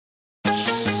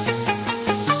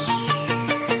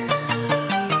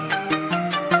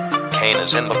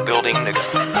is in the building, nigga.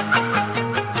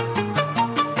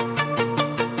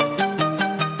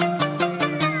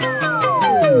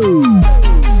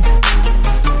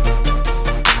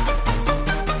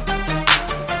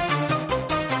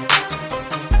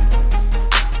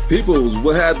 Peoples,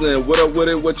 what happening? What up with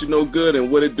it? What you know good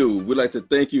and what it do? We'd like to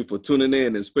thank you for tuning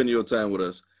in and spending your time with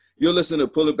us. You're listening to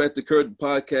Pulling Back the Curtain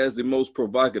podcast, the most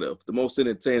provocative, the most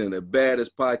entertaining, the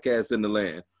baddest podcast in the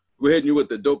land. We're hitting you with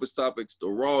the dopest topics, the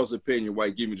rawest opinion, while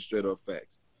giving you the straight up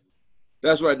facts.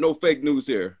 That's right, no fake news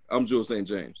here. I'm Jules St.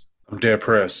 James. I'm Dead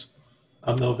Press.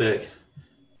 I'm Novak.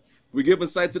 We're giving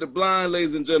sight to the blind,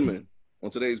 ladies and gentlemen. On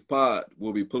today's pod,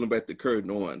 we'll be pulling back the curtain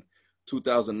on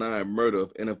 2009 murder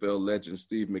of NFL legend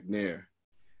Steve McNair.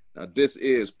 Now, this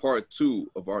is part 2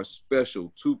 of our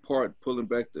special 2-part Pulling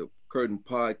Back the Curtain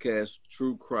podcast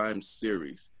true crime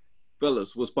series.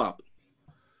 Fellas, what's poppin'?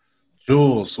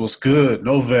 Jules, what's good?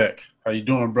 Novak, how you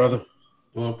doing, brother?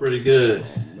 Doing pretty good.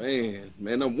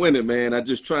 Man, I'm winning, man. I'm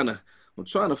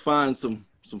trying to find some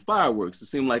fireworks. It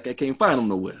seems like I can't find them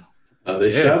nowhere.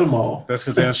 They shot them all. That's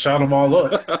because they shot them all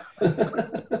up.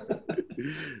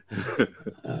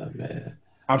 Oh, man.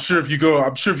 I'm sure if you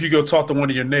go talk to one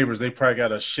of your neighbors, they probably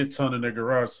got a shit ton in their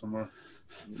garage somewhere.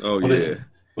 Oh, yeah.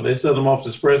 They set them off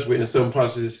the expressway in some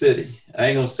parts of the city. I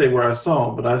ain't gonna say where I saw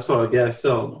them, but I saw a guy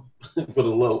selling them for the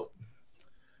low.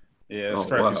 Yeah, that's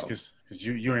right. Because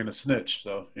you ain't a snitch,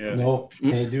 so yeah. Nope,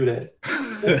 can't do that.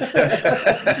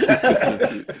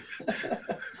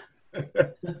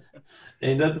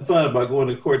 Ain't nothing fun about going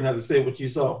to court and have to say what you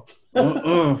saw.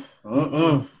 Oh,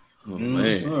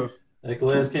 man. That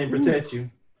glass can't protect you.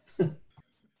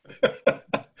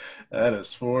 That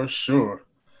is for sure.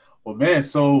 Well, man,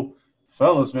 so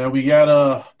fellas, man, we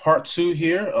got part 2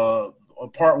 here.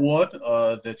 Part 1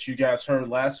 that you guys heard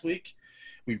last week.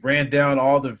 We ran down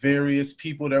all the various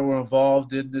people that were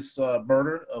involved in this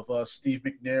murder of Steve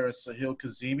McNair and Sahil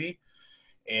Kazemi.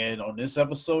 And on this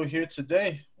episode here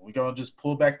today, we're going to just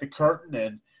pull back the curtain.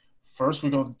 And first,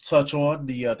 we're going to touch on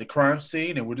the crime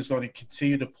scene. And we're just going to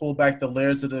continue to pull back the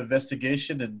layers of the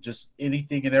investigation and just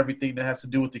anything and everything that has to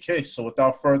do with the case. So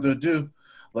without further ado,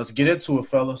 let's get into it,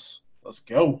 fellas. Let's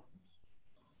go.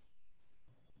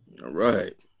 All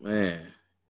right, man.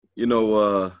 You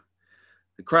know,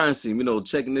 the crime scene, you know,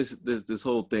 checking this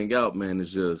whole thing out, man,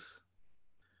 is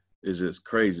just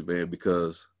crazy, man,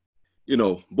 because, you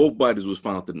know, both bodies was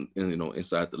found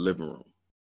inside the living room.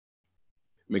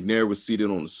 McNair was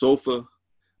seated on the sofa.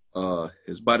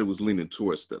 His body was leaning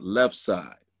towards the left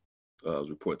side, as the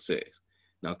report says.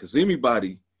 Now, Kazemi's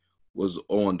body was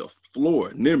on the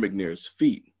floor near McNair's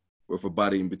feet, with her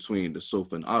body in between the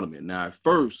sofa and ottoman. Now, at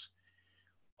first,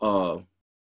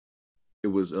 it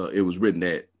was written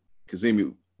that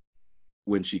Kazemi,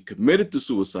 when she committed the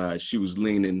suicide, she was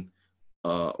leaning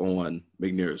on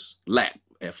McNair's lap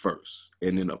at first,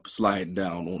 and ended up sliding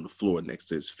down on the floor next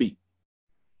to his feet.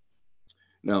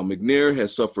 Now, McNair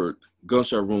has suffered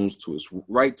gunshot wounds to his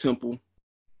right temple.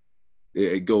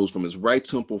 It goes from his right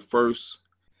temple first,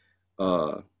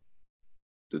 the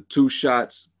 2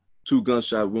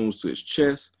 gunshot wounds to his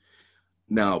chest.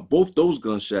 Now, both those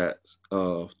gunshots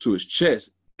to his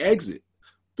chest exit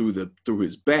through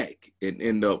his back and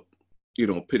end up, you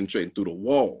know, penetrating through the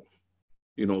wall.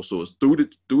 You know, so it's through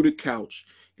the couch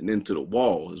and into the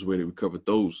wall is where they recovered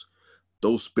those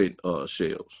spent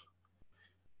shells.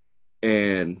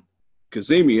 And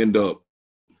Kazemi ended up,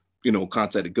 you know,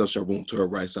 contacted gunshot wound to her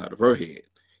right side of her head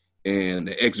and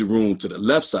the exit wound to the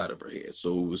left side of her head.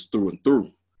 So it was through and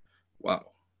through.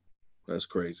 Wow. That's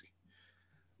crazy.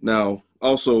 Now,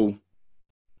 also,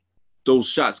 those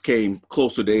shots came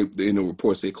closer. In the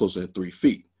report say closer to 3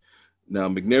 feet. Now,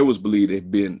 McNair was believed to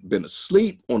have been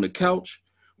asleep on the couch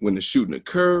when the shooting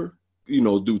occurred, you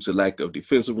know, due to lack of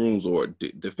defensive wounds or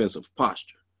defensive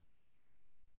posture.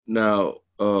 Now,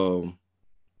 the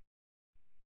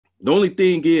only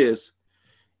thing is,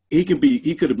 he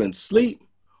could have been asleep,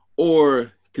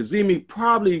 or Kazemi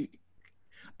probably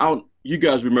out. You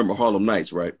guys remember Harlem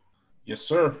Nights, right? Yes,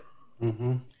 sir.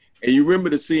 Mm-hmm. And you remember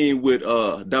the scene with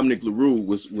Dominic LaRue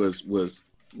was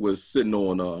sitting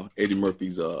on Eddie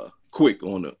Murphy's quick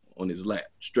on his lap,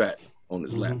 strapped on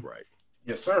his lap, right?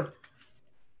 Yes, sir.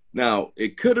 Now,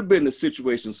 it could have been a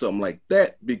situation something like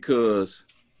that because,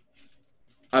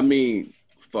 I mean,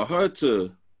 for her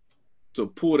to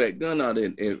pull that gun out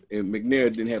and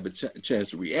McNair didn't have a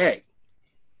chance to react.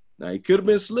 Now, he could have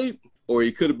been asleep, or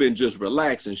he could have been just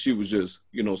relaxed and she was just,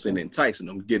 you know, saying enticing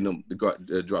him, getting him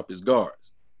to drop his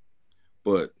guards.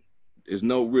 But there's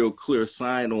no real clear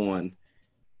sign on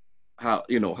how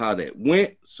that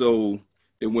went. So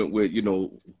they went with,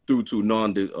 due to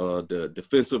the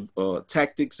defensive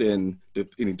tactics and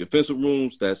any defensive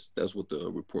rooms. That's what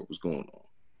the report was going on.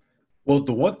 Well,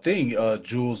 the one thing,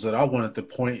 Jules, that I wanted to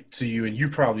point to you, and you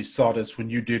probably saw this when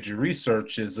you did your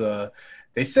research, is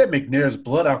they said McNair's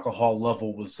blood alcohol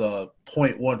level was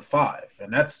 0.15,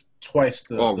 and that's twice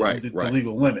the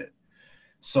legal limit.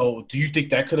 So do you think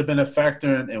that could have been a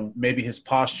factor in maybe his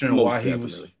posture and why he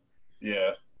was –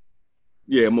 Yeah.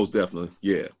 Yeah, most definitely.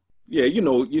 Yeah. Yeah, he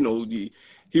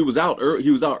was out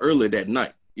early that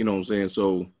night, you know what I'm saying?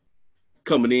 So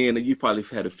coming in, you probably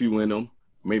had a few in him,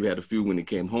 maybe had a few when he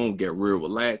came home, get real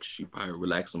relaxed. You probably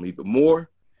relaxed him even more.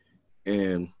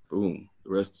 And boom,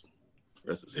 the rest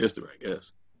is history, I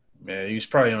guess. Man, he was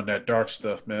probably on that dark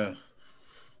stuff, man.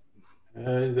 He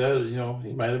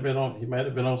might have been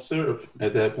on syrup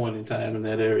at that point in time in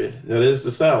that area. That is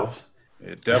the South.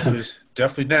 It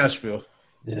definitely Nashville.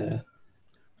 Yeah.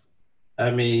 I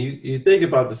mean, you think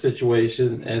about the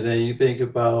situation, and then you think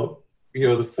about,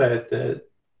 the fact that,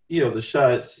 the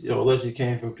shots, allegedly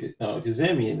came from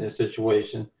Kazemi in this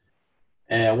situation.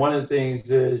 And one of the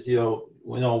things is,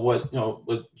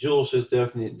 what Jules just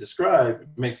definitely described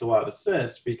makes a lot of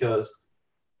sense, because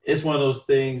it's one of those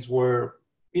things where,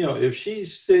 if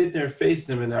she's sitting there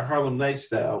facing him in that Harlem Night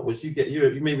style, which you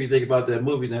maybe think about that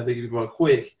movie, now thinking about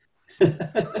Quick.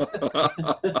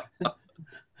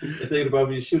 You're thinking about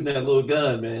me shooting that little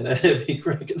gun, man. That'd be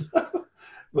cracking up.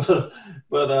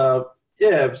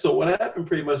 Yeah. So what happened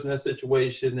pretty much in that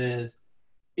situation is,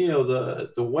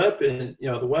 the weapon,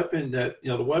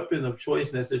 the weapon of choice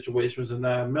in that situation was a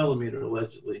 9mm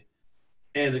allegedly.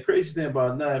 And the crazy thing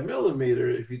about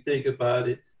 9mm, if you think about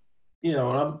it, and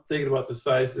I'm thinking about the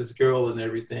size of this girl and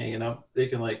everything, and I'm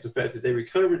thinking like the fact that they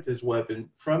recovered this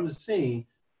weapon from the scene,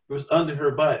 it was under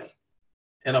her body.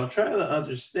 And I'm trying to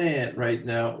understand right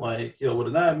now, like, with a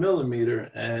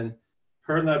 9mm and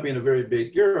her not being a very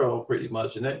big girl, pretty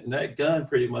much, and that gun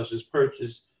pretty much was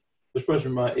purchased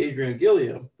from Adrian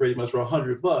Gilliam, pretty much for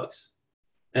 $100.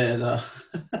 And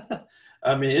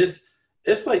I mean,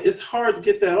 it's like it's hard to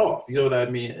get that off. You know what I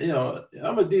mean?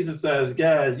 I'm a decent sized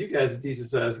guy. You guys are decent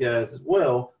sized guys as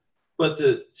well. But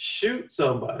to shoot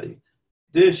somebody,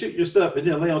 then shoot yourself, and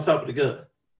then lay on top of the gun,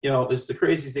 it's the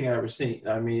craziest thing I've ever seen.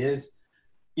 I mean,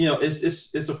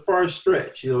 it's a far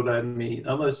stretch, you know what I mean?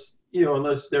 Unless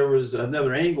there was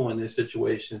another angle in this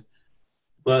situation.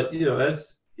 But,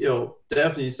 that's,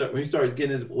 definitely when you start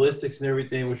getting into ballistics and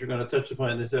everything, which we're going to touch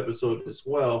upon in this episode as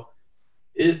well,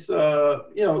 it's,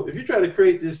 if you try to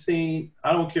create this scene,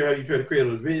 I don't care how you try to create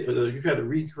a video, you try to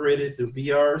recreate it through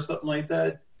VR or something like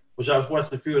that, which I was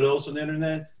watching a few of those on the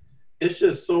internet, it's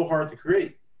just so hard to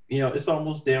create. It's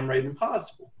almost damn right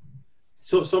impossible.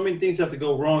 So many things have to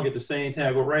go wrong at the same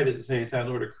time, go right at the same time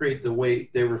in order to create the way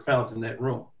they were found in that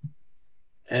room.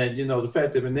 And, the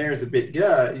fact that McNair is a big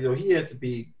guy, he had to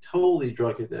be totally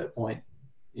drunk at that point,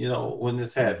 when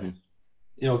this happened.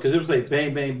 Because it was like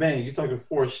bang, bang, bang. You're talking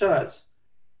 4 shots.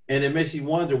 And it makes you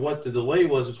wonder what the delay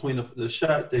was between the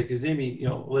shot that Kazemi,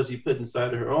 allegedly put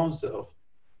inside of her own self.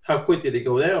 How quick did it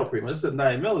go down pretty much? It's a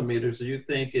 9mm, so you're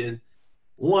thinking,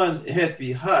 one, it had to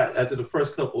be hot after the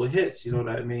first couple of hits, you know what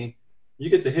I mean? You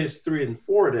get to hits 3 and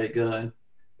 4 of that gun,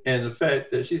 and the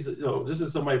fact that she's, this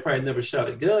is somebody probably never shot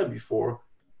a gun before.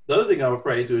 The other thing I would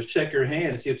probably do is check her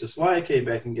hand and see if the slide came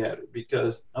back and got her,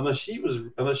 because unless she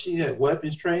had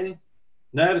weapons training,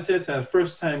 9 out of 10 times,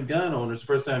 first time gun owners,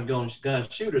 first time gun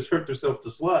shooters hurt themselves with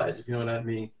the slides, if you know what I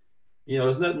mean.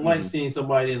 It's nothing like seeing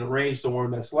somebody in the range somewhere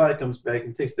and that slide comes back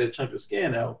and takes that chunk of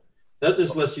skin out. That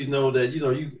just lets you know that,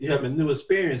 you have a new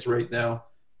experience right now,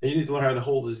 and you need to learn how to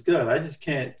hold this gun. I just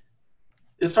can't.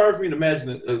 It's hard for me to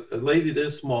imagine a lady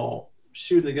this small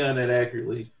shooting a gun that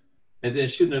accurately and then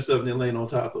shooting herself and then laying on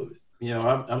top of it.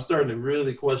 I'm starting to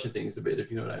really question things a bit, if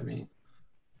you know what I mean.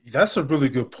 That's a really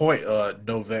good point,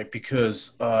 Novak,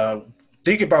 because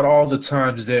think about all the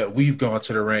times that we've gone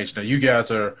to the range. Now, you guys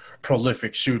are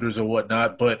prolific shooters or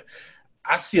whatnot, but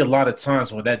I see a lot of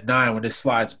times when when it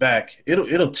slides back,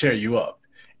 it'll tear you up.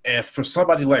 And for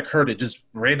somebody like her that just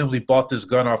randomly bought this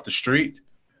gun off the street,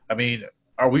 I mean,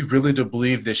 are we really to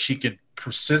believe that she could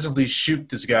persistently shoot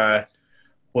this guy?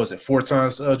 Was it 4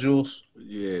 times, Jules?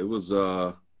 Yeah, it was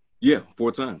 4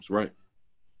 times, right?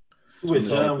 With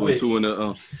John Wick.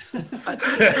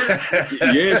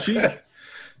 Yeah, she.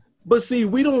 But see,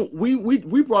 we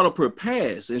brought up her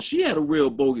past, and she had a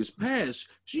real bogus past.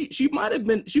 She might have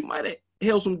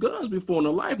held some guns before in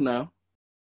her life now.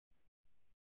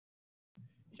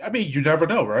 I mean, you never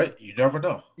know, right? You never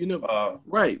know.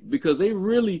 Right? Because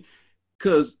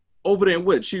over there in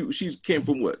what she came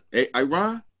from, what,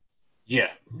 Iran?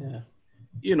 Yeah.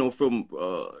 from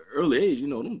early age,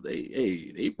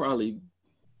 they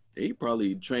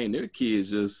probably train their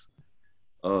kids just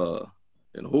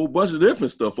and a whole bunch of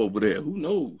different stuff over there. Who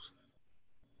knows?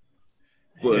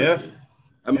 But Yeah.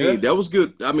 I mean, that was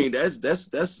good. I mean, that's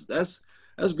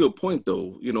a good point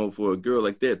though. For a girl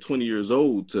like that, 20 years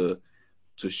old to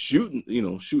shooting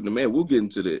a man. We'll get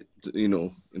into that,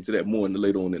 into that more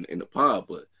later on in the pod.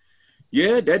 But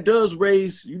yeah, that does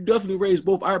you definitely raise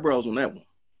both eyebrows on that one.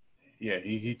 Yeah,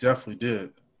 he definitely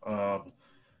did.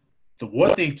 The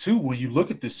one thing too, when you look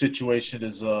at this situation,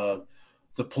 is the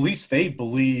police, they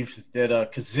believe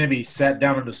that Kazemi sat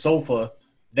down on the sofa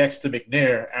next to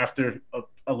McNair after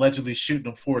allegedly shooting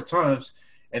him 4 times,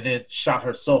 and then shot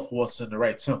herself once in the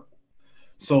right temple.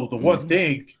 So the one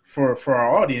thing for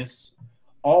our audience,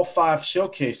 all 5 shell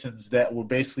casings that were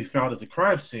basically found at the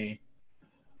crime scene,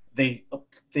 they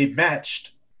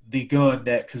matched the gun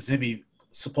that Kazemi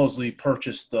supposedly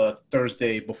purchased the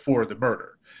Thursday before the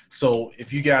murder. So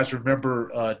if you guys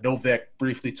remember, Novak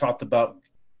briefly talked about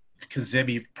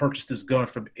Kazemi purchased this gun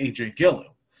from Adrian Gillum.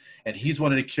 And he's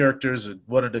one of the characters and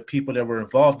one of the people that were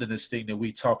involved in this thing that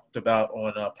we talked about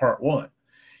on part 1.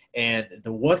 And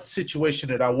the one situation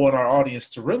that I want our audience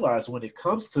to realize when it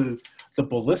comes to the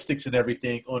ballistics and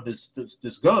everything on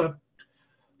this gun,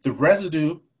 the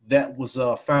residue that was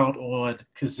found on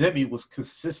Kazemi was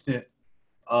consistent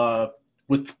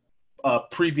with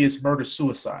previous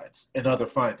murder-suicides and other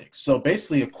findings. So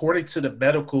basically, according to the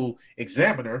medical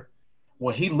examiner,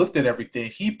 when he looked at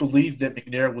everything, he believed that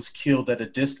McNair was killed at a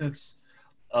distance,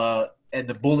 and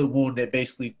the bullet wound that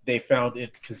basically they found in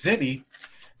Kazemi,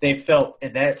 they felt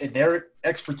in their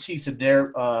expertise, in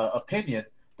their opinion,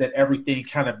 that everything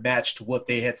kind of matched what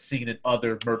they had seen in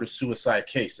other murder-suicide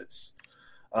cases.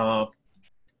 On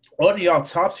the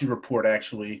autopsy report,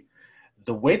 actually,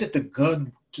 the way that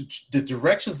the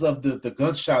directions of the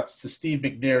gunshots to Steve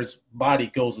McNair's body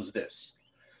goes is this.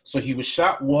 So he was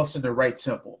shot once in the right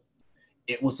temple.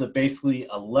 It was basically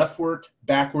a leftward,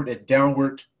 backward, and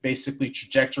downward basically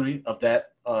trajectory of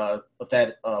that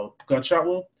gunshot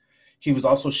wound. He was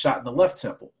also shot in the left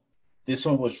temple. This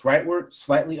one was rightward,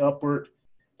 slightly upward,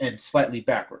 and slightly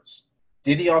backwards.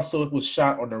 Then he also was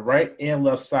shot on the right and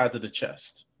left sides of the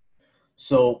chest.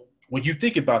 So when you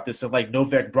think about this, and like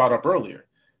Novak brought up earlier,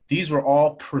 these were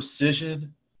all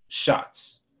precision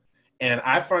shots. And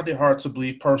I find it hard to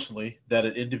believe personally that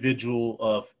an individual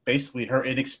of basically her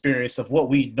inexperience of what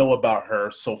we know about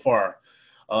her so far,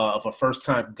 of a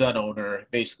first-time gun owner,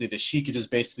 basically that she could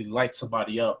just basically light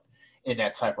somebody up in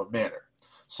that type of manner.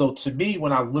 So to me,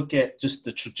 when I look at just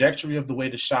the trajectory of the way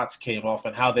the shots came off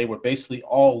and how they were basically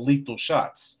all lethal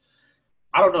shots,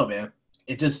 I don't know, man.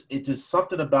 It just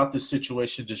something about this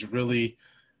situation just really,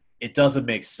 it doesn't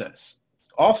make sense.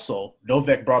 Also,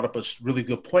 Novak brought up a really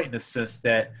good point in the sense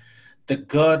that the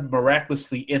gun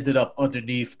miraculously ended up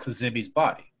underneath Kazemi's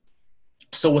body.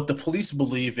 So what the police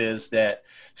believe is that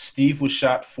Steve was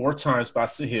shot 4 times by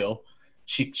Sahil.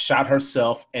 She shot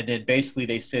herself, and then basically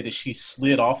they said that she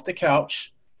slid off the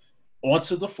couch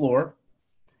onto the floor,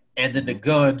 and then the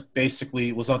gun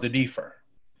basically was underneath her.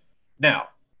 Now,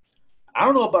 I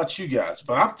don't know about you guys,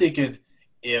 but I'm thinking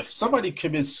if somebody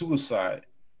commits suicide,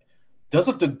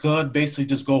 doesn't the gun basically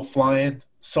just go flying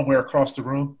somewhere across the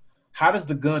room? How does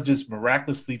the gun just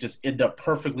miraculously just end up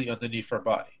perfectly underneath her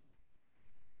body?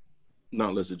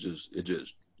 Not unless it just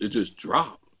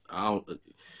dropped. Not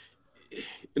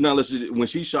unless when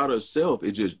she shot herself,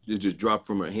 it just dropped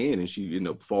from her hand and she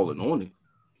ended up falling on it.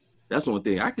 That's the only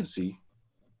thing I can see.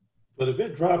 But if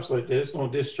it drops like that, it's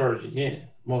going to discharge again,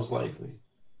 most likely.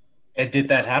 And did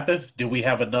that happen? Did we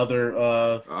have another?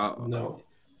 No.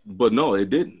 But no, it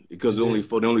didn't, because they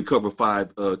only cover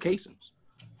 5 casings.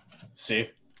 See?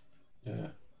 Yeah.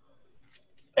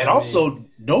 And also,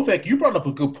 Novak, you brought up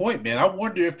a good point, man. I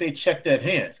wonder if they checked that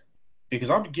hand, because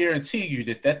I'm guaranteeing you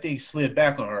that thing slid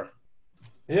back on her.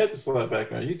 It had to slide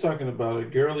back on. You're talking about a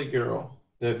girly girl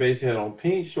that basically had on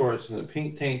pink shorts and a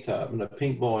pink tank top and a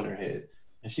pink bow in her head.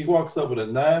 And she walks up with a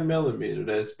 9mm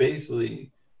that's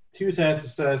basically 2 times the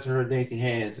size of her dainty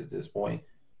hands at this point.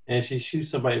 And she shoots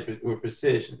somebody with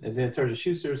precision. And then turns to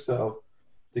shoot herself.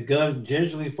 The gun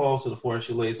gingerly falls to the floor and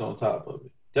she lays on top of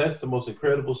it. That's the most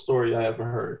incredible story I ever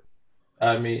heard.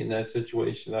 I mean, in that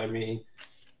situation. I mean,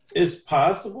 it's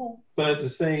possible, but at the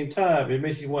same time, it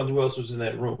makes you wonder who else was in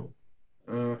that room.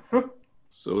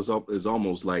 So it's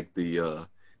almost like the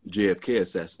JFK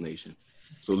assassination.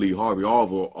 So Lee Harvey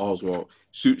Oswald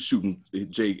shooting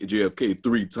JFK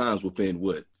 3 times within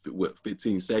what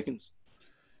 15 seconds.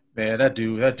 Man, that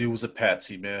dude was a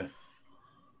patsy, man.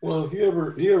 Well, if you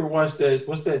ever watched that,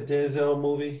 what's that Denzel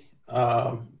movie?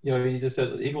 You just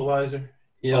said The Equalizer.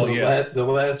 You know, the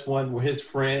last one where his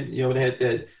friend, you know,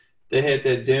 they had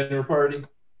that dinner party.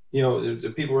 You know,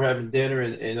 the people were having dinner,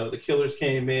 and you know, the killers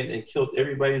came in and killed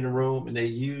everybody in the room, and they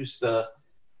used they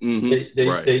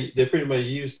pretty much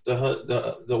used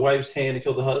the wife's hand to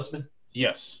kill the husband.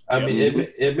 Yes. I mean,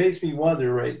 it makes me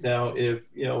wonder right now if,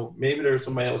 you know, maybe there's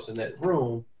somebody else in that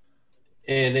room,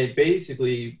 and they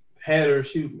basically had her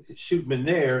shoot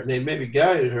McNair, and they maybe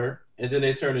guided her, and then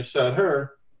they turned and shot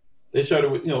her. They shot her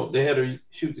with, you know, they had her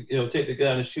take the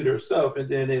gun and shoot herself, and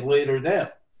then they laid her down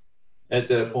at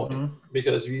that point.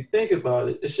 Because if you think about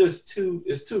it, it's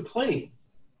too clean.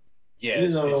 Yeah,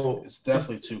 it's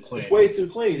definitely too clean. It's way too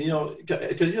clean, you know,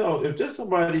 because, you know, if just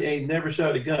somebody ain't never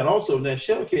shot a gun, also in that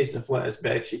shell casing flies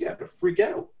back, she got to freak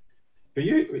out. But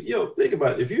you know, think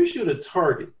about it. If you shoot a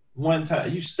target one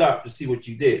time, you stop to see what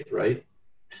you did, right?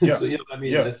 Yeah. So, you know what I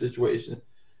mean, in that situation,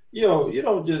 you know, you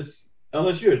don't just,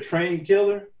 unless you're a trained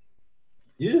killer,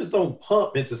 you just don't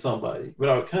pump into somebody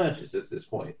without conscience at this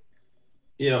point.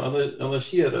 You know, unless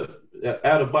she had a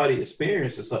out of body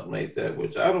experience or something like that,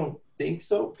 which I don't think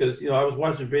so, because, you know, I was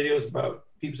watching videos about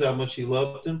people how much she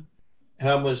loved him,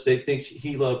 how much they think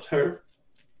he loved her.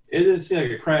 It didn't seem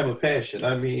like a crime of passion.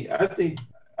 I mean, I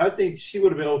think she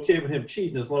would have been okay with him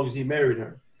cheating as long as he married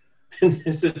her in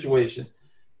this situation.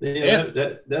 You know,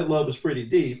 that love was pretty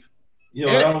deep. You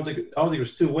know, I don't think it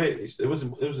was two ways. It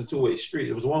wasn't a two-way street.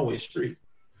 It was a one-way street.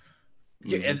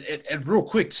 Yeah, and real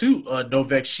quick too,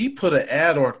 Novak, she put an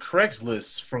ad on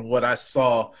Craigslist from what I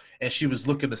saw, and she was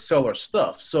looking to sell her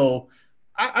stuff. So,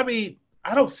 I mean,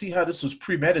 I don't see how this was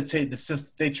premeditated since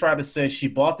they tried to say she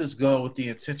bought this gun with the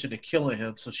intention of killing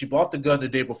him. So she bought the gun the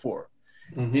day before.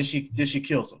 Then she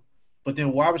kills him. But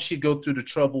then why would she go through the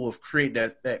trouble of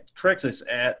creating that Craigslist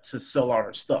ad to sell all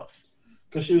her stuff?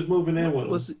 Because she was moving in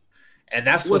with him. And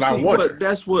that's what I wonder.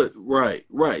 That's what right.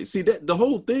 See, that the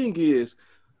whole thing is.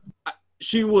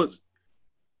 She wanted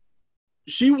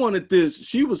this.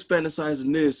 She was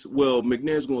fantasizing this. Well,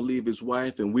 McNair's gonna leave his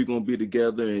wife, and we're gonna be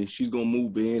together, and she's gonna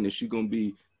move in, and she's gonna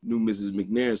be new Mrs.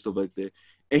 McNair and stuff like that.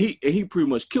 And he pretty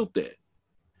much killed that,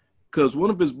 because one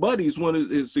of his buddies, one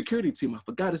of his security team, I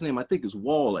forgot his name. I think it's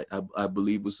Wall. I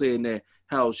believe was saying that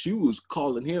how she was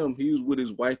calling him. He was with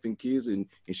his wife and kids, and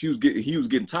he was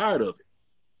getting tired of it.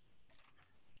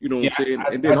 You know what I'm saying?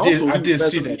 And then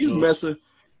he was messing.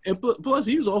 And plus,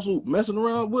 he was also messing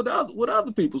around with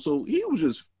other people. So he was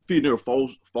just feeding her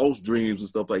false dreams and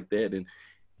stuff like that. And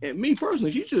me personally,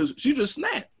 she just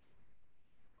snapped.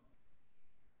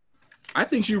 I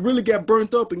think she really got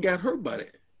burnt up and got hurt by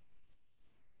that.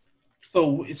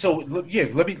 Let's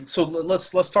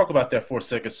talk about that for a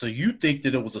second. So you think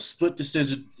that it was a split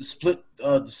decision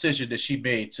that she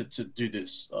made to do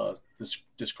this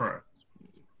crime?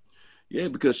 Yeah,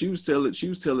 because she was telling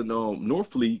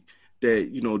Northfleet that,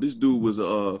 you know, this dude was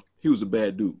he was a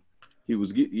bad dude. He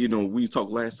was we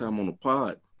talked last time on the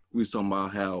pod. We was talking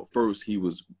about how first he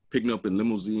was picking up in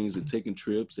limousines and taking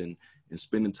trips and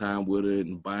spending time with her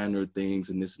and buying her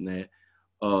things and this and that.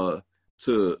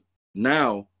 To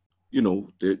now, you know,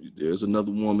 there's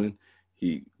another woman.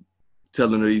 He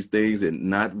telling her these things and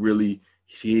not really.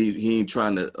 He ain't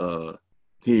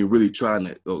really trying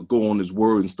to go on his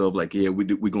word and stuff like, yeah,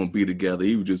 we're gonna be together.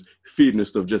 He was just feeding her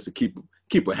stuff just to keep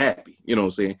her happy. You know what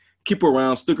I'm saying? Keep her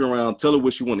around, stick her around, tell her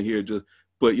what she want to hear,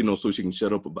 but you know, so she can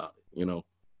shut up about it, you know.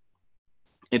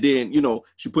 And then, you know,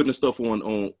 she putting the stuff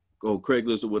on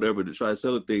Craigslist or whatever to try to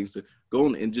sell her things to go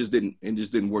on and just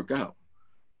didn't work out.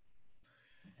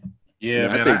 Yeah,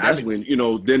 man, I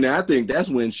think that's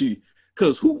when she,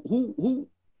 cause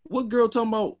what girl talking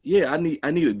about? Yeah, I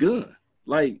need a gun.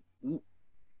 Like,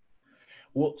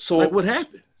 well, so like what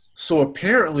happened? So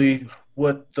apparently,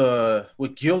 what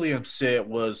Gilliam said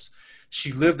was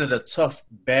she lived in a tough,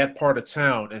 bad part of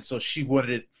town, and so she wanted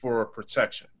it for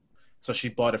protection. So she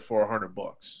bought it for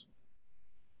 $100.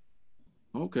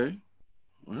 Okay,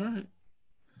 all right.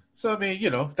 So I mean, you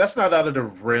know, that's not out of the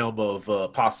realm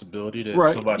of possibility that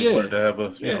somebody wanted to have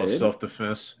a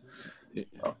self-defense. Yeah,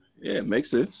 it makes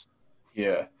sense.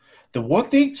 Yeah. The one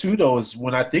thing too, though, is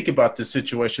when I think about this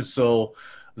situation, so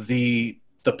the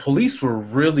police were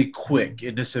really quick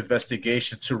in this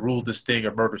investigation to rule this thing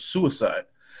a murder-suicide.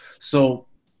 So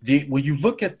when you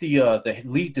look at the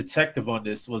lead detective on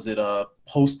this, was it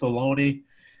Post Maloney?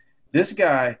 This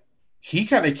guy, he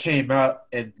kind of came out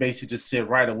and basically just said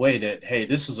right away that, hey,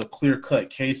 this is a clear-cut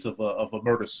case of a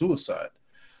murder-suicide.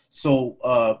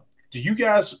 So do you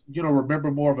guys,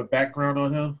 remember more of a background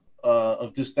on him,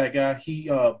 of that guy? He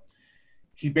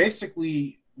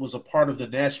basically was a part of the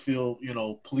Nashville,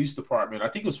 police department. I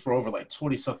think it was for over like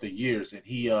 20-something years, and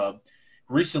he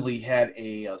recently had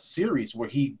a series where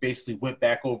he basically went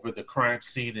back over the crime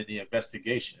scene and the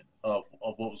investigation of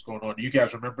what was going on. Do you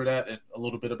guys remember that and a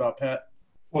little bit about Pat?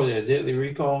 Oh yeah, Deadly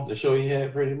Recall, the show he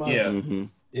had, pretty much. Yeah. Mm-hmm.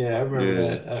 Yeah, I remember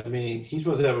Yeah. that. I mean, he's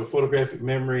supposed to have a photographic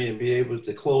memory and be able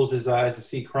to close his eyes to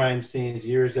see crime scenes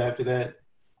years after that.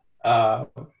 Uh,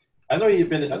 I know you've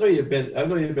been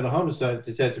a homicide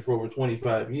detective for over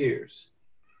 25 years,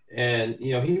 and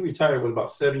he retired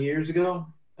about 7 years ago,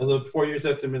 a little 4 years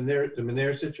after the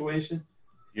McNair situation.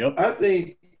 Yep. I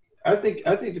think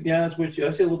to be honest with you,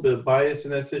 I see a little bit of bias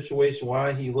in that situation.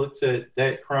 Why he looks at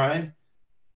that crime,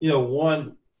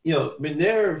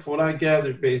 McNair, from what I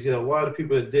gathered, basically, a lot of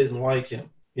people that didn't like him,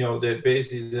 that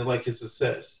basically didn't like his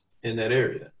success in that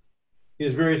area. He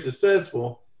was very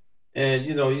successful, and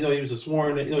he was a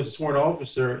sworn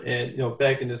officer, and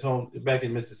back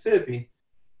in Mississippi.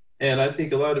 And I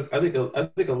think a lot of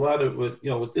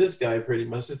with this guy, pretty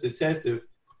much, this detective,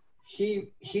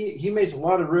 he makes a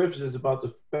lot of references about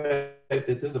the fact that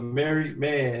this is a married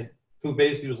man who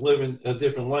basically was living a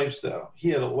different lifestyle. He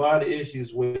had a lot of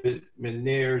issues with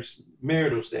McNair's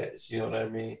marital status. You know what I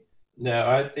mean? Now,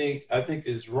 I think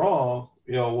it's wrong,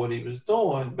 what he was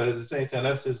doing, but at the same time,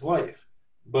 that's his life.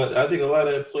 But I think a lot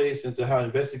of that plays into how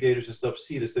investigators and stuff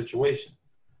see the situation.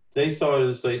 They saw it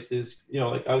as like this,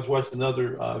 like I was watching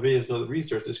other videos, other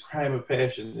research, this crime of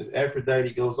passion. This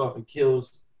Aphrodite goes off and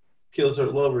kills her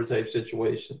lover type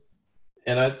situation.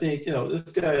 And I think,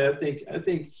 this guy, I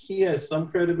think he has some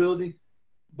credibility,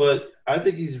 but I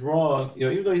think he's wrong.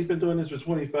 Even though he's been doing this for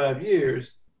 25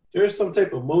 years, there's some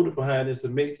type of motive behind this to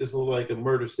make this look like a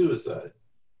murder-suicide.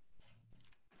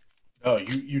 No,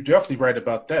 you're definitely right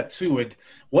about that too. And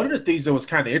one of the things that was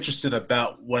kind of interesting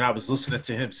about when I was listening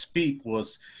to him speak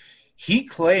was he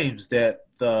claims that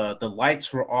the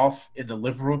lights were off in the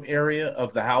living room area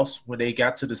of the house when they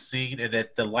got to the scene, and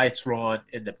that the lights were on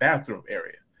in the bathroom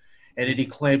area. And then he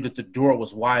claimed that the door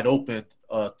was wide open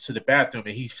to the bathroom.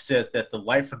 And he says that the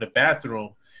light from the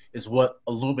bathroom is what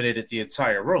illuminated the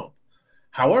entire room.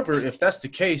 However, if that's the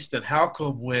case, then how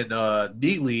come when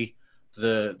Neely,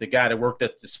 the guy that worked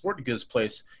at the sporting goods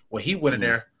place, when he went in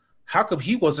there, how come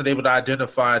he wasn't able to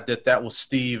identify that was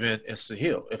Steve and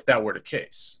Sahil, if that were the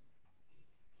case?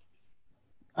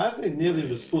 I think Neely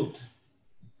was spooked.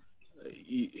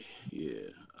 Yeah.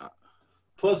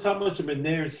 Plus, how much of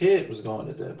McNair's head was gone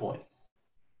at that point?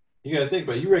 You got to think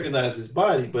about it. You recognize his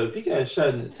body, but if he got shot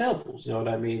in the temples, you know what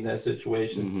I mean, that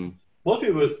situation. Mm-hmm. Most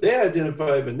people, they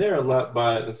identify McNair a lot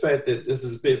by the fact that this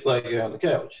is a big black guy on the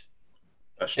couch.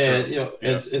 That's true. And,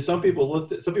 and some people were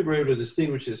able to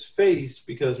distinguish his face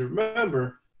because,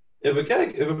 remember, if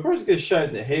a person gets shot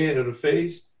in the head or the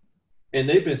face and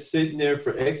they've been sitting there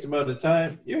for X amount of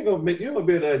time, you're gonna be able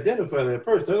to identify that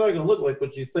person. They're not gonna look like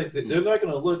what you think. They're not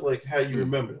gonna look like how you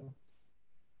remember them.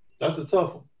 That's a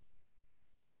tough one.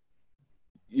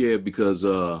 Yeah, because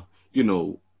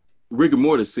rigor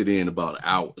mortis sit in about an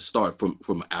hour. Start from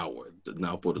an hour.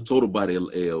 Now for the total body,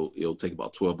 it'll take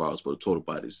about 12 hours for the total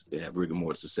bodies to have rigor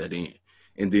mortis to set in,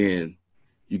 and then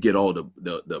you get all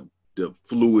the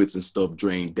fluids and stuff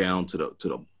drained down to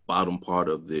the bottom part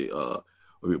of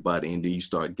your body, and then you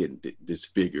start getting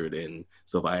disfigured and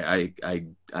stuff. I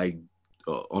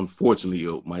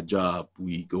unfortunately, my job,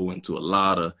 we go into a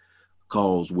lot of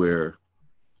calls where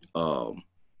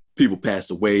people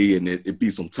passed away and it be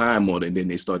some time on it, and then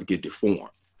they start to get deformed.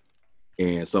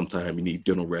 And sometimes you need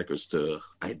dental records to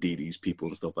ID these people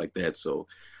and stuff like that. So,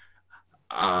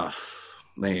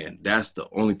 man, that's the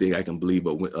only thing I can believe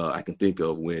of. I can think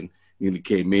of when Neely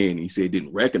came in. He said he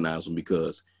didn't recognize him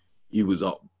because he was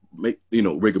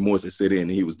rigor mortis had set in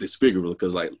and he was disfigured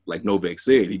because, like Novak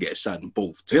said, he got shot in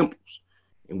both temples,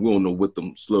 and we don't know what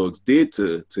them slugs did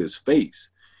to his face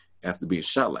after being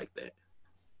shot like that.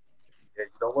 Yeah,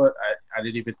 you know what? I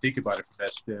didn't even think about it from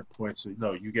that standpoint. So,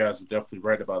 no, you guys are definitely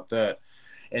right about that.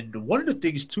 And one of the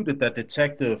things, too, that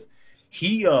detective,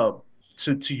 he, to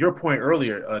your point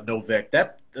earlier, Novak,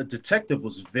 that detective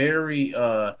was very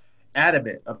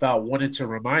adamant about wanting to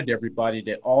remind everybody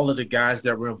that all of the guys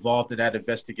that were involved in that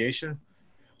investigation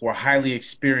were highly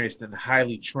experienced and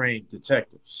highly trained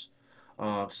detectives.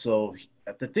 So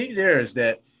the thing there is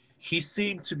that he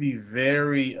seemed to be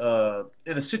very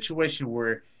in a situation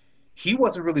where he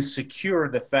wasn't really secure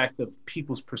in the fact of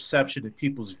people's perception and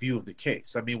people's view of the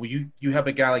case. I mean, when you have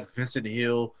a guy like Vincent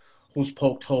Hill who's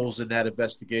poked holes in that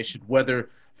investigation, whether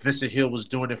Vincent Hill was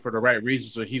doing it for the right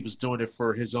reasons or he was doing it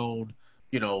for his own,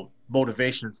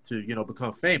 motivations to,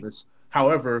 become famous.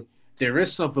 However, there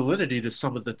is some validity to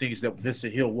some of the things that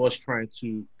Vincent Hill was trying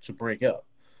to bring up.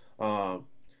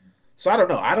 So I don't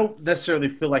know. I don't necessarily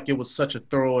feel like it was such a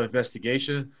thorough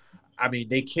investigation. I mean,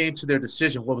 they came to their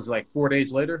decision. What was it, like 4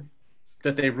 days later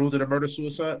that they ruled it a murder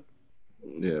suicide?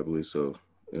 Yeah, I believe so.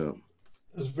 Yeah.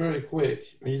 It's very quick.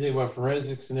 When you think about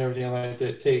forensics and everything like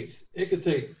that, it could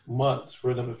take months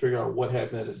for them to figure out what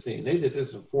happened at the scene. They did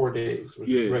this in 4 days, which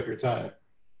is record time.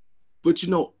 But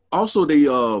also they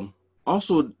I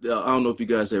don't know if you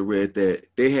guys have read that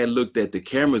they had looked at the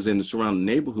cameras in the surrounding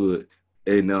neighborhood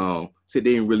and said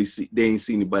they ain't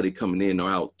see anybody coming in or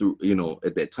out through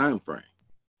at that time frame.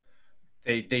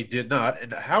 They did not.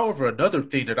 And however, another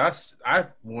thing that I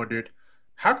wondered,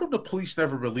 how come the police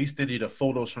never released any of the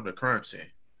photos from the crime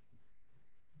scene?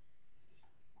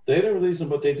 They didn't release them,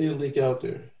 but they did leak out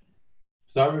there.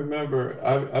 So I remember,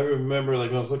 like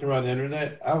when I was looking around the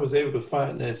internet, I was able to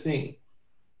find that scene.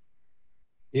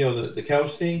 The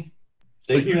couch scene.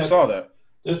 Saw that.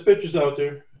 There's pictures out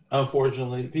there.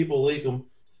 Unfortunately, people leak them.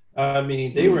 I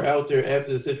mean, they were out there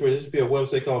after the situation. There used to be a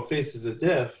website called Faces of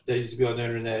Death that used to be on the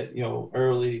internet.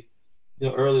 Early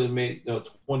to mid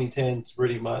 2010s,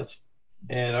 pretty much.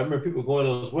 And I remember people going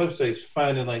to those websites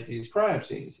finding like these crime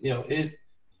scenes.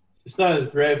 It's not as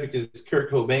graphic as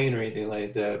Kurt Cobain or anything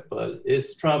like that, but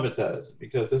it's traumatizing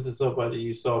because this is somebody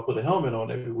you saw put a helmet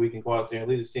on every week and go out there and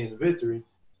lead the team to victory.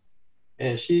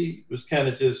 And she was kind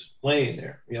of just laying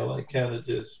there, like kind of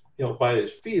just, by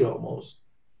his feet almost.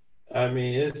 I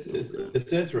mean,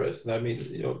 it's interesting. I mean,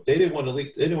 they didn't want to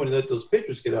let those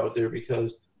pictures get out there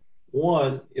because,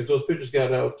 one, if those pictures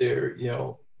got out there,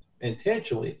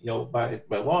 intentionally, by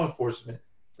law enforcement,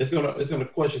 it's gonna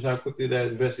question how quickly that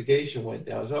investigation went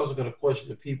down. It's also gonna question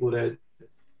the people that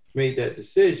made that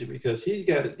decision because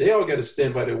they all got to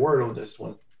stand by their word on this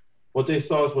one. What they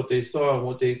saw is what they saw, and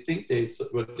what they think they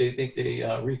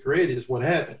recreated is what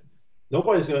happened.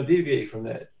 Nobody's gonna deviate from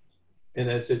that in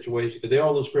that situation because they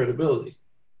all lose credibility.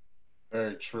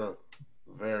 Very true.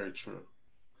 Very true.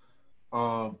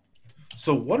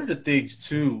 So one of the things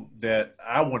too that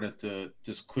I wanted to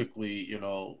just quickly,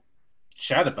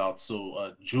 chat about.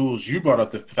 So, Jules, you brought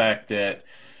up the fact that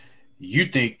you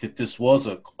think that this was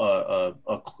a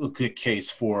good case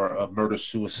for a murder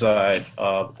suicide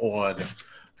on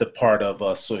the part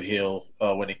of Sohail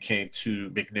when it came to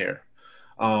McNair.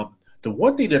 The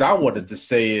one thing that I wanted to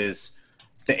say is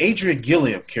the Adrian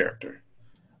Gilliam character.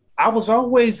 I was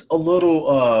always a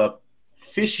little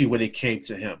fishy when it came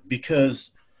to him because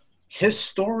his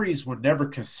stories were never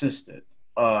consistent.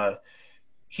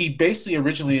 He basically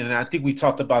originally, and I think we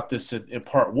talked about this in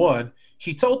part one,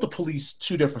 he told the police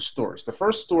two different stories. The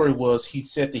first story was he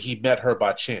said that he met her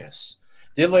by chance.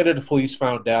 Then later the police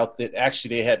found out that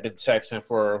actually they had been texting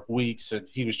for weeks and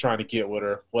he was trying to get with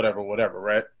her, whatever,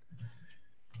 right?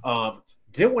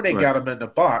 Then when they got him in the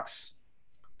box,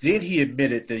 then he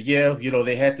admitted that,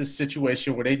 they had this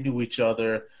situation where they knew each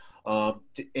other. And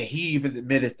he even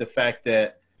admitted the fact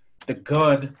that the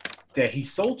gun that he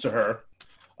sold to her,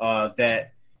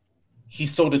 that he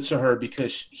sold it to her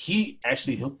because he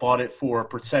actually bought it for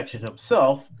protection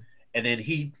himself, and then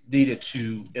he needed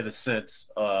to, in a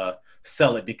sense,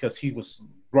 sell it because he was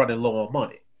running low on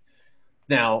money.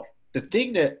 Now, the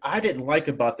thing that I didn't like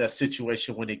about that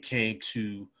situation when it came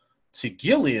to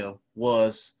Gilliam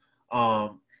was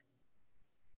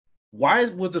why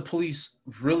were the police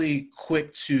really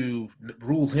quick to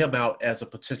rule him out as a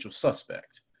potential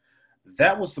suspect?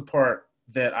 That was the part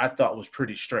that I thought was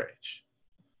pretty strange.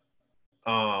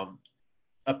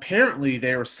 Apparently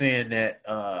they were saying that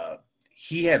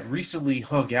he had recently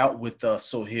hung out with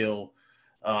Sohail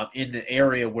in the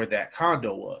area where that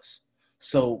condo was.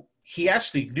 So he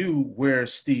actually knew where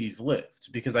Steve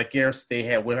lived because I guess they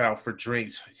had went out for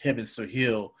drinks, him and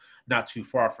Sohail, not too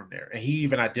far from there. And he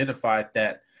even identified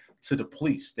that to the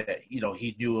police that,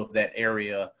 he knew of that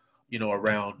area,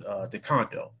 around the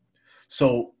condo.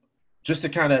 So just to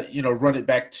kind of, run it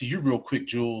back to you real quick,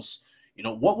 Jules,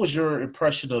 what was your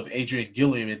impression of Adrian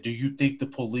Gilliam, and do you think the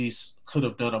police could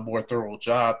have done a more thorough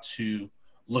job to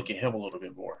look at him a little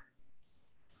bit more?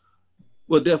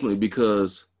 Well, definitely,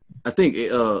 because I think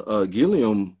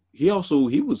Gilliam, he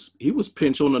was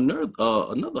pinched on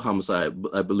another homicide,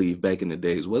 I believe, back in the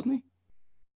days, wasn't he?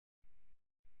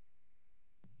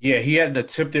 Yeah, he had an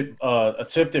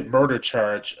attempted murder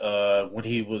charge when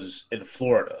he was in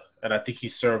Florida, and I think he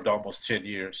served almost 10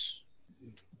 years.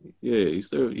 Yeah, he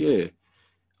served. Yeah.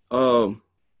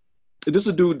 This is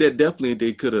a dude that definitely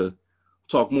they could have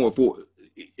talked more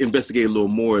investigate a little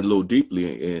more and a little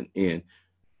deeply, and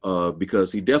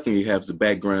because he definitely has the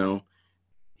background,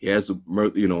 he has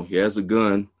he has a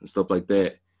gun and stuff like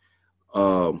that.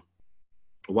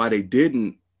 Why they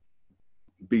didn't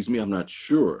beats me, I'm not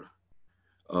sure.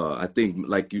 I think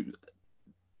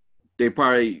they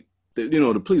probably,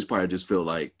 the police probably just feel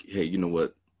like, hey, you know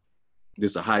what,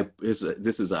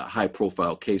 this is a high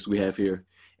profile case we have here,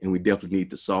 and we definitely need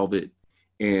to solve it.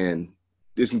 And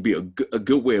this can be a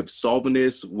good way of solving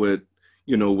this with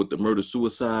the murder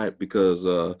suicide, because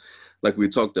like we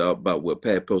talked about what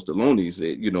Pat Postaloni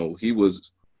said, he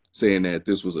was saying that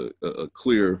this was a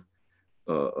clear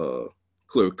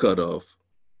cut of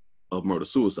murder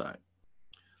suicide.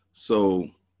 So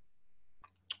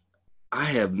I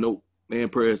have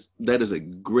Perez, that is a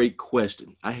great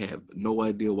question. I have no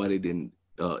idea why they didn't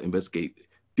investigate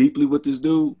deeply with this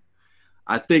dude.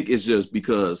 I think it's just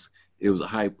because it was a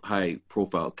high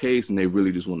profile case, and they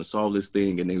really just want to solve this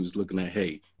thing. And they was looking at,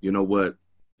 hey, you know what?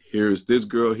 Here's this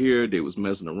girl here. They was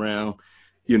messing around.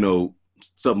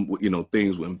 Some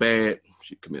things went bad.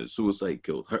 She committed suicide.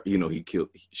 Killed her.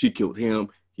 She killed him.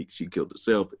 She killed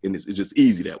herself, and it's just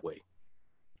easy that way.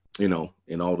 And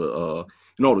all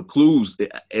the clues.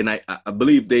 And I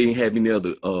believe they didn't have any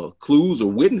other clues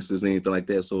or witnesses, anything like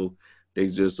that. So they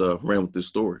just ran with this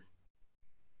story.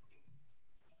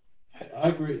 I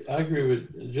agree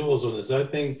with Jules on this. I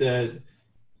think that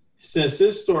since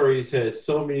this story's had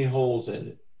so many holes in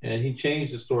it, and he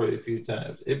changed the story a few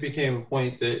times, it became a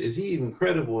point that, is he even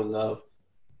credible enough?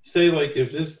 Say, like,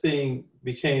 if this thing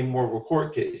became more of a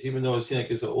court case, even though it seemed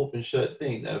like it's an open shut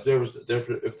thing. Now, if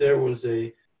there was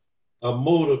a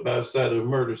motive outside of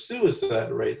murder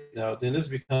suicide right now, then this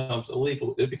becomes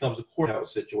illegal. It becomes a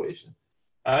courthouse situation.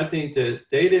 I think that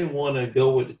they didn't want to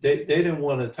go with they didn't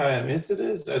want to tie him into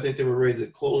this. I think they were ready to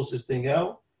close this thing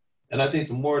out. And I think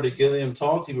the more that Gilliam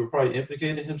talked, he would probably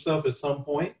implicated himself at some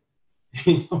point. I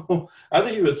think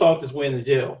he would have talked his way into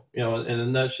jail, in a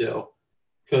nutshell.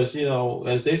 Because,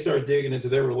 as they started digging into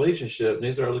their relationship and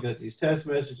they started looking at these text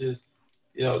messages,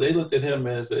 they looked at him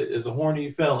as a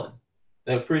horny felon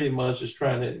that pretty much is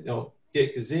trying to,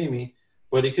 get Kazemi,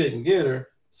 but he couldn't get her.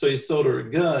 So he sold her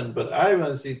a gun. But I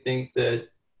honestly think that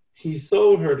he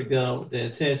sold her the gun with the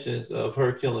intentions of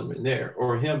her killing McNair,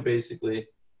 or him basically,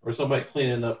 or somebody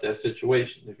cleaning up that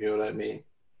situation, if you know what I mean.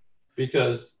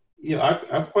 Because,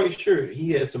 I'm quite sure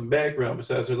he had some background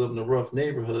besides her living in a rough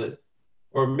neighborhood.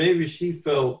 Or maybe she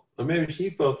felt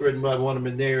threatened by one of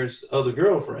McNair's other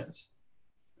girlfriends.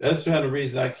 That's the kind of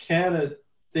reason I kind of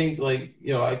think, like,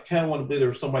 I kind of want to believe there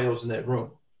was somebody else in that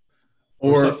room.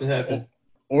 Or something happened.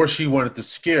 Or she wanted to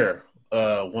scare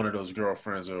one of those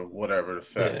girlfriends or whatever the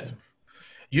fact. Yeah.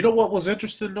 You know what was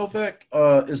interesting, Novak,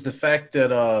 is the fact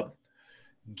that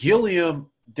Gilliam,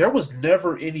 there was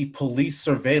never any police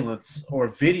surveillance or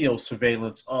video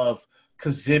surveillance of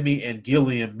Kazemi and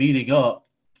Gilliam meeting up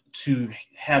to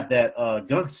have that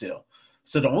gun sale.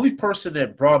 So the only person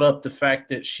that brought up the fact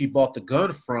that she bought the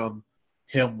gun from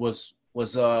him was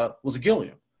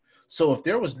Gilliam. So if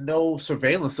there was no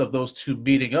surveillance of those two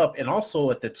meeting up, and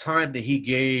also at the time that he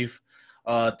gave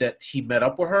that he met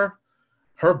up with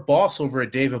her boss over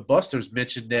at Dave & Buster's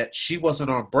mentioned that she wasn't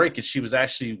on break and she was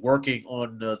actually working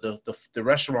on the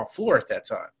restaurant floor at that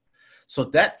time. So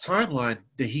that timeline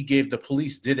that he gave the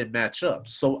police didn't match up.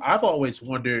 So I've always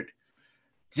wondered,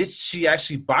 did she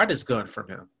actually buy this gun from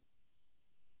him?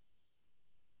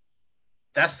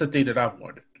 That's the thing that I've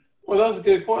wondered. Well, that's a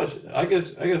good question. I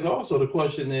guess also the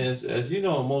question is, as you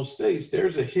know, in most states,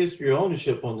 there's a history of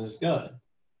ownership on this gun.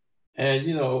 And,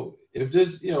 if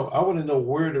this, I want to know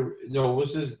where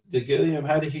was this the Gilliam,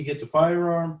 how did he get the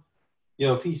firearm?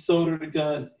 If he sold her the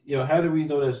gun, how do we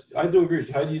know that's, I do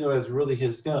agree. How do you know that's really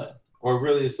his gun, or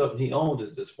really is something he owned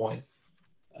at this point?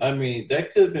 I mean,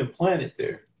 that could have been planted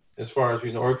there, as far as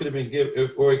we know, or it could have been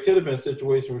or it could have been a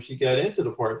situation where she got into the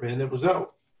apartment and it was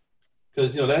out.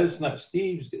 Because, that's not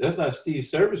Steve's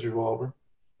service revolver.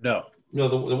 No.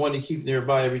 The one he keeps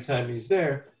nearby every time he's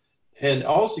there. And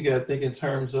also you got to think in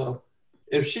terms of,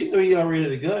 if she knew he already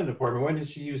had a gun in the apartment, why didn't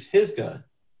she use his gun?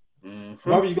 Mm-hmm.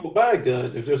 Why would you go buy a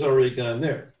gun if there's already a gun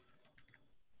there?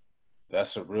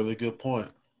 That's a really good point.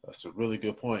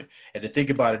 And the thing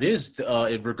about it is,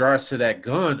 in regards to that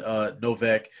gun,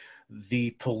 Novak,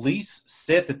 the police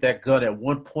said that gun at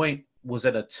one point was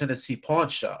at a Tennessee pawn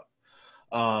shop.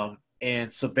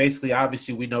 And so basically,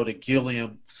 obviously, we know that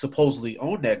Gilliam supposedly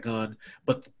owned that gun,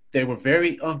 but they were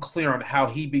very unclear on how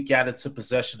he got into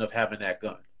possession of having that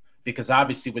gun. Because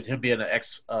obviously, with him being an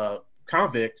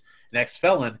ex-convict, an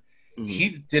ex-felon, mm-hmm. he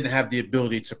didn't have the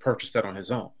ability to purchase that on his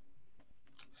own.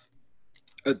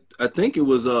 I think it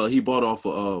was he bought off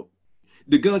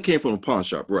the gun came from a pawn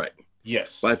shop, right?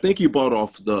 Yes. But I think he bought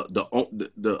off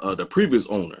the previous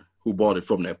owner who bought it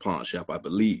from that pawn shop, I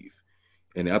believe.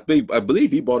 And I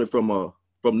believe he bought it from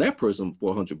that person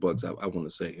for $100. I want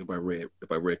to say, if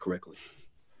I read correctly.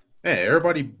 Man,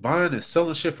 everybody buying and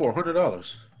selling shit for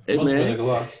 $100. Hey, Must man, have been a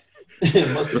Glock.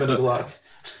 It must have been a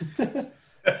Glock.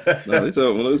 No, it's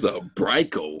a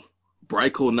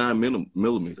Brico 9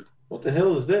 millimeter. What the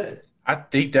hell is that? I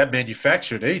think that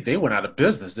manufacturer they went out of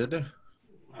business, didn't they?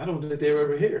 I don't think they were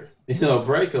ever here.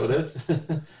 Braco. That's,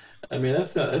 I mean,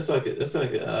 that's like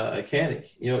a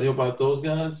canic. You know about those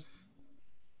guns.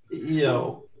 You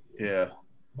know, Yeah.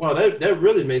 wow, that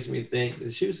really makes me think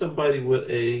to shoot somebody with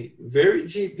a very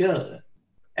cheap gun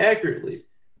accurately.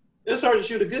 It's hard to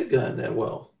shoot a good gun that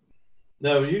well.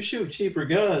 Now, when you shoot cheaper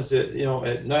guns at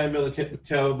 9 millimeter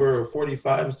caliber or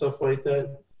 45 and stuff like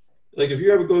that, like if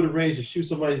you ever go to the range and shoot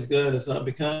somebody's gun that's not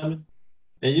becoming,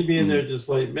 and you be in there just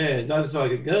like, man, not just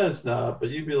like a gun snob, but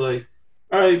you'd be like,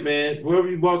 all right, man, wherever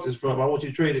you bought this from, I want you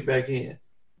to trade it back in.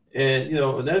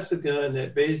 And that's the gun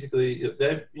that basically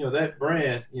that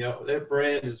brand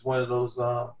is one of those.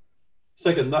 It's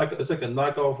like a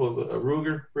knockoff of a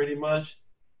Ruger, pretty much,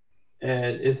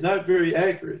 and it's not very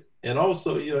accurate. And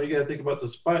also, you got to think about the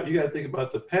spiral. You got to think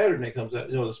about the pattern that comes out.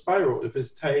 The spiral. If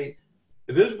it's tight,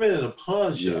 if it's been in a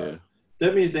pawn shop,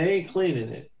 that means they ain't cleaning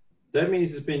it. That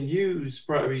means it's been used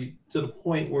probably to the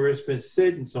point where it's been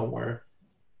sitting somewhere.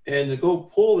 And to go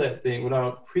pull that thing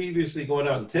without previously going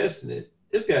out and testing it,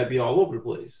 it's got to be all over the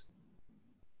place.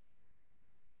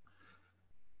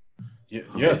 Yeah,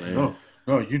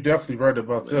 no, you're definitely right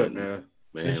about that, man.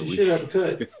 Man, you should have a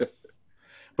cut.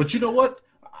 But you know what?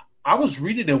 I was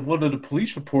reading in one of the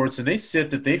police reports, and they said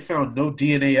that they found no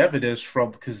DNA evidence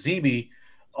from Kazemi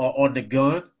on the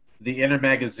gun, the inner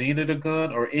magazine of the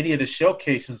gun, or any of the shell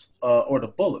casings or the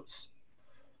bullets.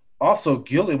 Also,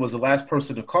 Gilliam was the last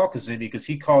person to call Kazemi because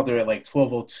he called her at like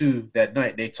 12:02 that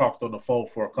night. They talked on the phone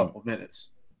for a couple of minutes.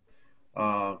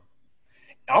 Go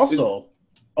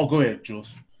ahead,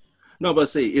 Jules. No, but I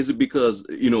say, is it because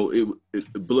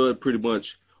blood pretty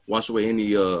much wash away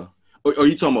any? Are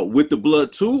you talking about with the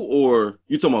blood too, or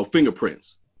you talking about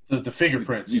fingerprints? The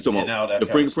fingerprints. You talking about the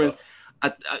fingerprints?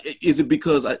 Is it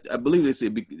because I believe they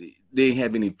said they didn't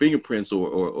have any fingerprints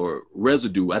or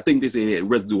residue? I think they said they had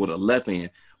residue on the left hand,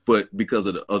 but because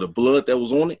of the blood that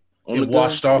was on it, it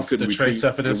washed off the trace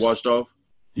evidence. It washed off.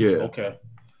 Yeah. Okay.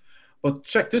 But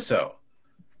check this out.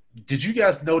 Did you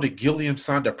guys know that Gilliam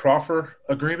signed a proffer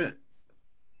agreement?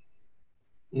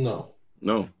 No.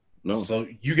 So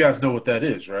you guys know what that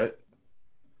is, right?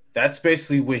 That's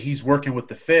basically where he's working with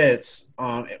the feds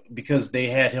because they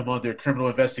had him under criminal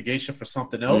investigation for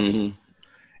something else. Mm-hmm.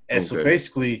 And so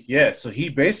basically, he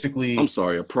basically... I'm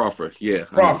sorry, a proffer. Yeah.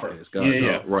 Proffer.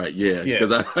 Right, yeah.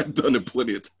 Because I've done it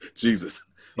plenty of Jesus.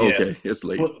 Okay, it's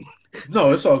late.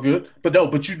 No, it's all good.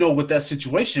 But you know what that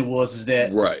situation was is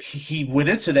that he went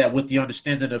into that with the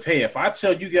understanding of, hey, if I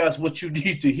tell you guys what you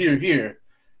need to hear here,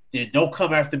 then don't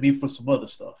come after me for some other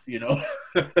stuff,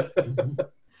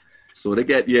 So they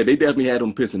definitely had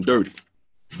him pissing dirty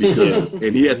because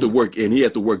and he had to work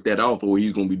that off or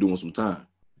he's gonna be doing some time.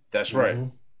 That's right.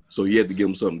 So he had to give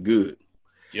him something good.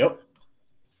 Yep.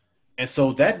 And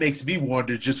so that makes me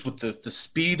wonder just with the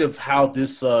speed of how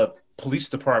this police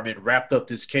department wrapped up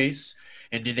this case,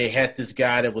 and then they had this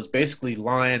guy that was basically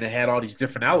lying and had all these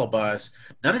different alibis.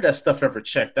 None of that stuff ever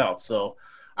checked out. So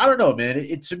I don't know,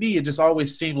 man. To me, it just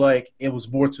always seemed like it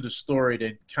was more to the story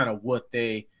than kind of what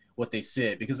they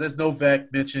said. Because as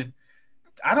Novak mentioned,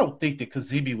 I don't think that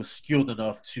Kazemi was skilled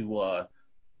enough to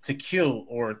kill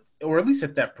or at least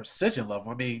at that precision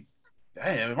level. I mean,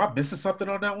 damn, am I missing something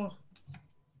on that one?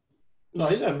 No,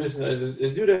 you're not missing that.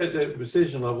 They do that at that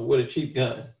precision level with a cheap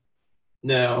gun.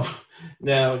 Now,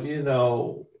 everybody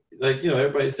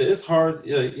said it's hard.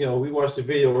 We watched the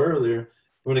video earlier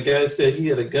when the guy said he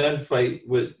had a gunfight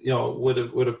with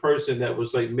a person that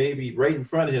was like maybe right in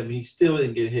front of him. He still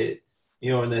didn't get hit,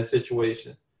 in that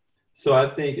situation. So I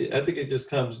think it just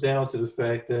comes down to the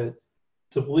fact that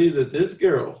to believe that this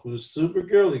girl, who's a super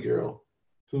girly girl,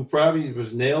 who probably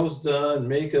was nails done,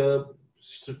 makeup,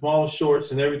 small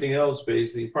shorts, and everything else,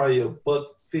 basically probably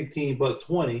 $115,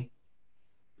 $120,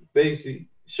 basically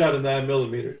shot a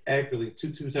 9mm accurately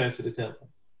two times to the temple.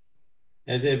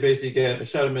 And then basically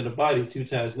shot him in the body 2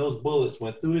 times. And those bullets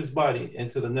went through his body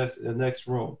into the next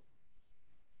room.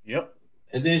 Yep.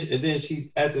 And then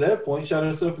she, after that point, shot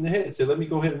herself in the head. Said, "Let me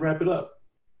go ahead and wrap it up."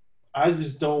 I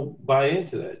just don't buy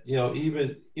into that.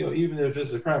 Even if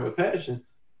it's a crime of passion,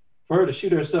 for her to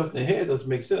shoot herself in the head doesn't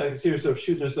make sense. I can see herself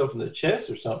shooting herself in the chest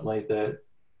or something like that,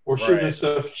 or shooting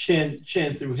herself chin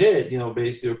through head.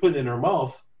 Basically, or putting it in her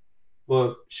mouth.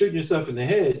 But shooting yourself in the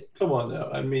head, come on now.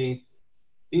 I mean,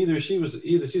 either she was a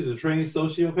trained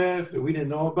sociopath that we didn't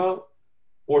know about,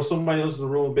 or somebody else in the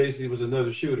room basically was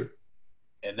another shooter.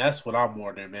 And that's what I'm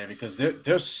wondering, man, because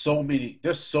there's so many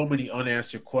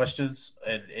unanswered questions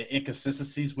and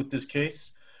inconsistencies with this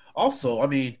case. Also, I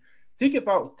mean, think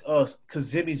about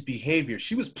Kazemi's behavior.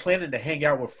 She was planning to hang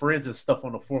out with friends and stuff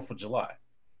on the 4th of July,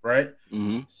 right?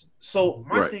 Mm-hmm. So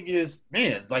my Right. thing is,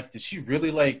 man, like, did she really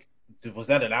was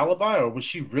that an alibi, or was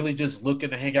she really just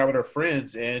looking to hang out with her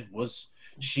friends, and was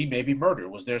she maybe murdered?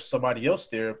 Was there somebody else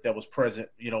there that was present,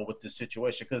 with this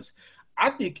situation? Because I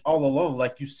think all along,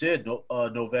 like you said,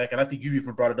 Novak, and I think you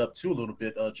even brought it up too a little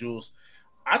bit, Jules.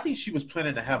 I think she was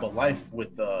planning to have a life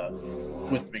with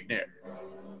McNair.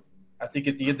 I think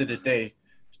at the end of the day,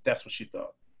 that's what she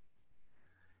thought.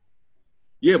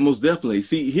 Yeah, most definitely.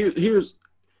 See, here's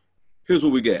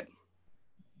what we got.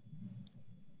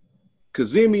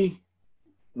 Kazemi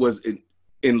was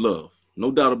in love, no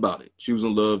doubt about it. She was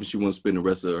in love, and she wanted to spend the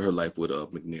rest of her life with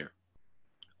McNair.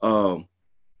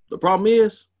 The problem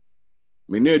is,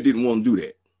 McNair didn't want to do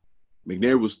that.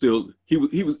 McNair was still he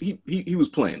was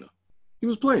playing her. He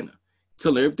was playing her,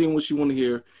 telling her everything what she wanted to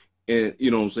hear, and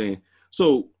you know what I'm saying.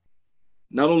 So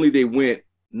not only they went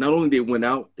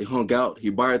out, they hung out. He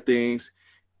bought her things,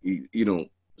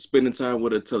 spending time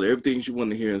with her, telling her everything she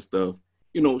wanted to hear and stuff.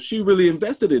 She really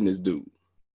invested in this dude.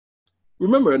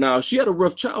 Remember now, she had a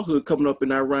rough childhood coming up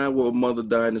in Iran where her mother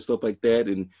died and stuff like that,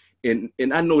 and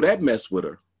I know that messed with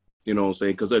her. You know what I'm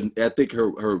saying? Because I think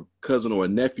her cousin or a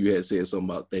nephew had said something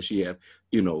about that she had,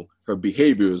 her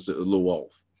behavior is a little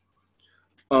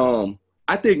off.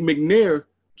 I think McNair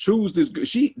chose this.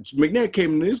 McNair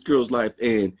came into this girl's life,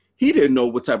 and he didn't know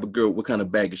what type of girl, what kind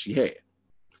of baggage she had,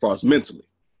 as far as mentally.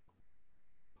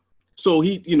 So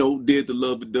he, did the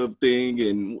love and dove thing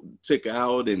and took her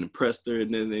out and impressed her,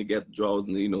 and then they got the draws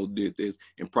and, did this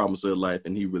and promised her life,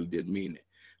 and he really didn't mean it.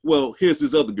 Well, here's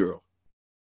this other girl.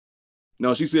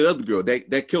 Now, she said other girl,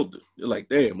 that killed her. You're like,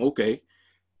 damn, okay.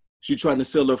 She trying to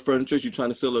sell her furniture. She trying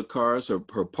to sell her cars. Her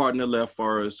partner left,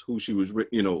 far as who she was,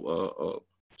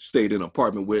 stayed in an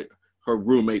apartment with. Her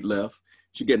roommate left.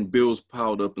 She getting bills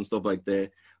piled up and stuff like that.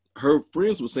 Her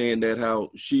friends were saying that how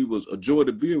she was a joy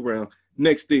to be around.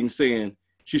 Next thing saying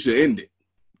she should end it.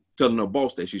 Telling her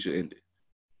boss that she should end it.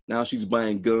 Now she's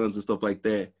buying guns and stuff like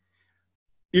that.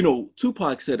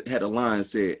 Tupac had a line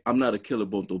said, "I'm not a killer,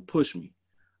 but don't push me."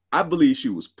 I believe she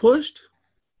was pushed,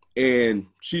 and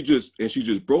she just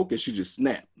broke and she just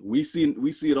snapped. We see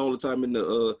it all the time in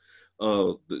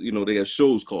they have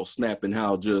shows called Snap, and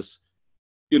how just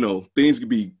things could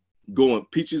be going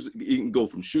peaches. It can go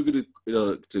from sugar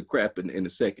to crap in a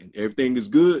second. Everything is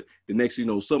good. The next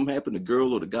something happened. The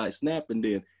girl or the guy snap, and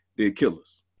then they kill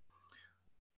us.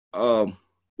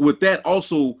 With that,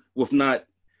 also with not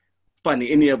finding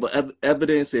any other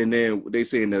evidence, and then they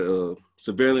saying the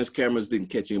surveillance cameras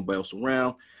didn't catch anybody else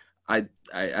around.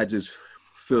 I just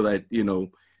feel that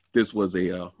this was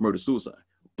a murder-suicide.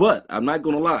 But I'm not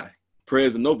gonna lie,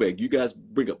 Perez and Novak, you guys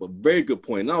bring up a very good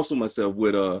point, and also myself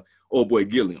with old boy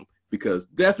Gilliam, because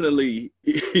definitely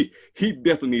he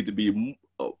definitely needs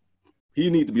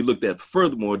to be looked at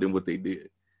furthermore than what they did.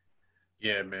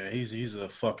 Yeah, man, he's a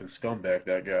fucking scumbag,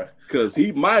 that guy. Because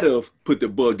he might have put the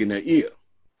bug in their ear.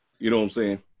 You know what I'm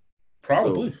saying?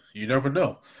 Probably. So, you never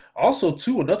know. Also,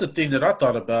 too, another thing that I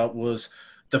thought about was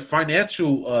the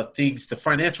financial things, the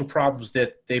financial problems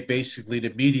that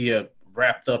the media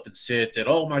wrapped up and said that,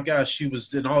 oh my gosh, she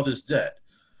was in all this debt.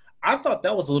 I thought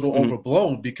that was a little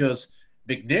overblown, because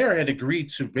McNair had agreed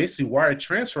to basically wire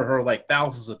transfer her like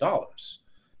thousands of dollars.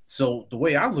 So the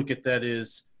way I look at that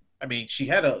is, I mean, she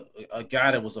had a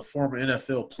guy that was a former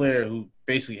NFL player who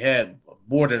basically had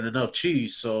more than enough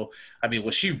cheese. So, I mean,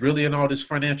 was she really in all this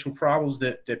financial problems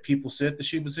that people said that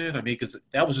she was in? I mean, because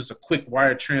that was just a quick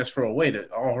wire transfer away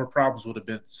that all her problems would have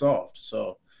been solved.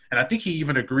 So, and I think he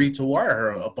even agreed to wire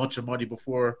her a bunch of money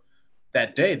before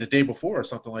that day, the day before or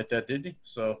something like that, didn't he?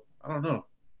 So, I don't know.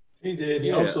 He did.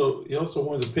 He also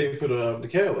wanted to pay for the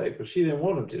Cadillac, but she didn't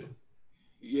want him to.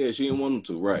 Yeah, she didn't want him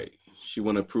to, right. She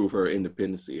want to prove her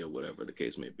independency or whatever the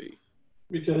case may be.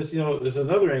 Because, there's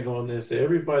another angle on this, that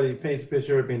everybody paints a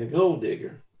picture of being a gold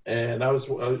digger. And I was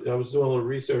doing a little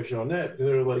research on that, because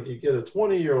they're like, you get a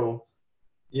 20-year-old,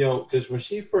 because when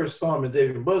she first saw him in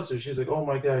Dave & Buster's, she's like, oh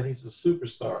my God, he's a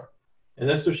superstar. And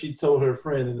that's what she told her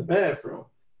friend in the bathroom.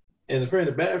 And the friend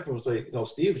in the bathroom was like,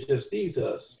 Steve is just Steve to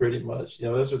us, pretty much.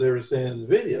 That's what they were saying in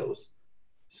the videos.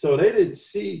 So they didn't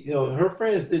see, her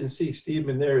friends didn't see Steve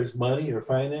McNair as money or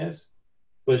finance,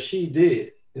 but she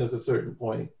did, at a certain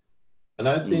point. And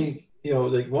I think,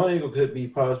 like one angle could be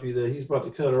possibly that he's about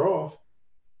to cut her off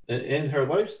and end her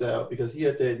lifestyle, because he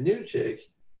had that new chick.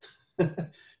 Right.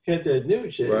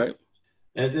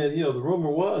 And then, the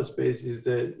rumor was basically is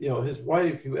that, his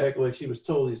wife, who acted like she was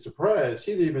totally surprised,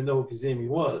 she didn't even know who Kazemi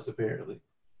was, apparently.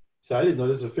 So I didn't know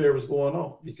this affair was going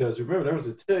on, because remember, there was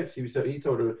a text he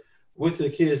told her, wait till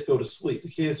the kids go to sleep. The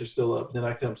kids are still up. Then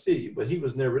I come see you. But he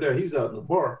was never there. He was out in the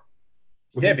bar.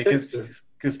 When Yeah, he texted her.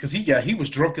 because he was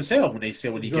drunk as hell when he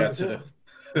Drunk got as to hell.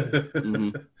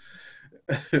 the.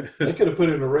 That could have put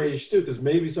her in a rage too, because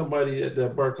maybe somebody at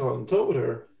that bar called and told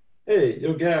her, "Hey,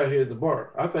 your guy out here at the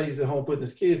bar. I thought he's at home putting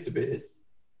his kids to bed."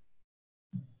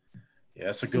 Yeah,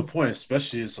 that's a good point.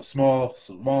 Especially it's a small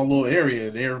little area,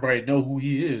 and everybody know who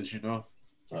he is. You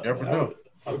never know.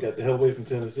 I got the hell away from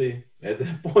Tennessee at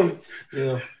that point.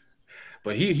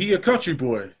 But he a country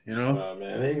boy. Man,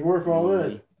 it ain't worth all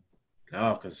that.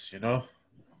 No, because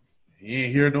he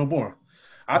ain't here no more.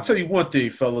 I'll tell you one thing,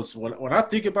 fellas. When I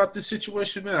think about this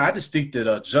situation, man, I just think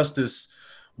that justice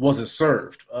wasn't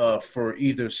served for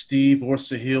either Steve or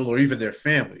Sahil or even their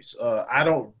families. I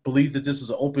don't believe that this is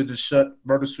an open and shut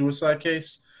murder-suicide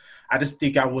case. I just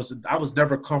think I was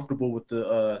never comfortable with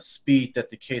the speed that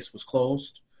the case was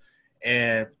closed.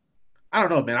 And I don't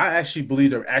know, man. I actually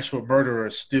believe the actual murderer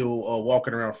is still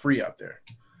walking around free out there.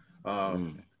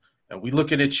 And we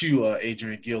looking at you,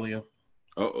 Adrian Gilliam.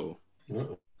 Uh-oh.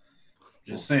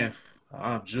 Just saying.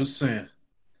 I'm just saying.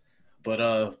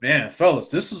 But man, fellas,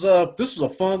 this is a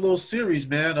fun little series,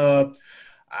 man.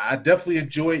 I definitely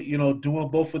enjoyed, doing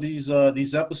both of these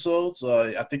episodes.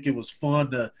 I think it was fun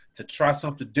to try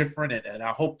something different, and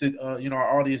I hope that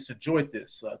our audience enjoyed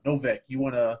this. Novak, you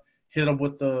want to hit them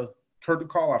with the curtain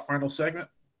call, our final segment?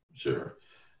 Sure.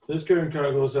 This curtain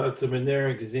call goes out to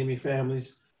McNair and Kazemi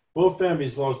families. Both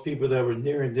families lost people that were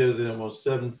near and dear to them on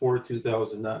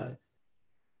 7/4/2009.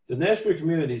 The Nashville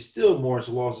community still mourns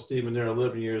the loss of Steve McNair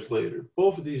 11 years later.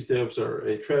 Both of these deaths are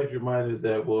a tragic reminder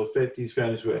that will affect these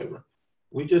families forever.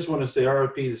 We just want to say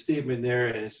RIP to Steve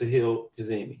McNair and Sahil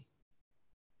Kazemi.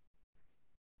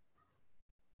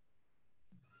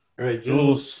 All right,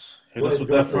 Jules, hit us with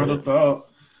that final thought.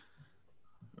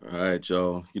 All right,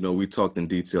 y'all. We talked in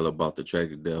detail about the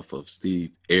tragic death of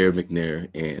Steve Air McNair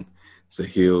and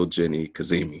Sahil Jenny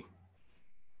Kazemi.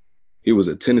 He was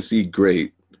a Tennessee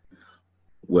great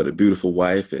with a beautiful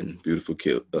wife and beautiful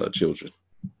children.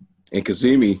 And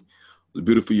Kazemi was a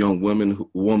beautiful young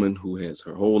woman who has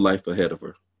her whole life ahead of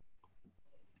her.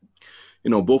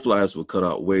 Both lives were cut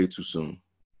out way too soon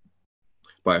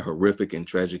by a horrific and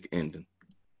tragic ending.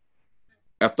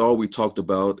 After all we talked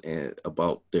about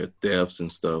their deaths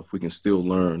and stuff, we can still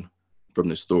learn from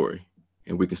the story,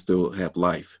 and we can still have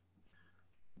life.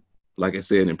 Like I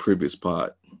said in previous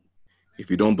pod, if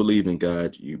you don't believe in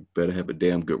God, you better have a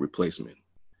damn good replacement.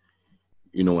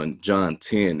 In John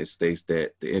 10, it states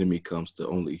that the enemy comes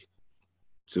to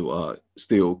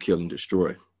steal, kill, and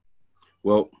destroy.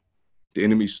 Well, the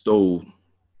enemy stole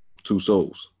 2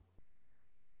 souls.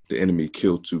 The enemy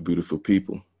killed 2 beautiful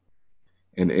people.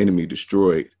 And the enemy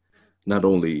destroyed not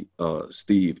only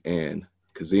Steve and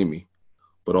Kazemi,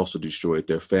 but also destroyed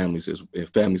their families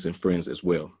and friends as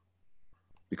well,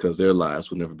 because their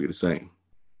lives will never be the same.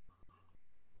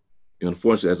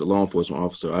 Unfortunately, as a law enforcement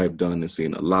officer, I have done and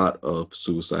seen a lot of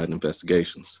suicide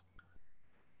investigations.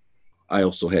 I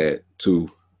also had 2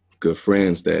 good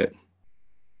friends that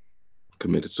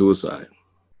committed suicide.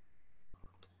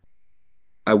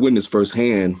 I witnessed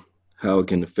firsthand how it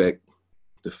can affect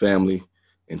the family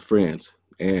and friends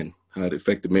and how it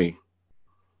affected me.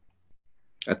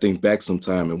 I think back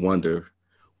sometime and wonder,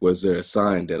 was there a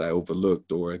sign that I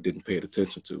overlooked or didn't pay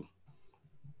attention to?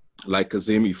 Like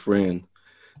Kazemi's friend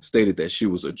stated that she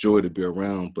was a joy to be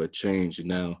around, but changed, and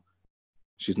now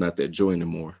she's not that joy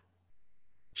anymore.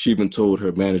 She even told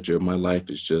her manager, my life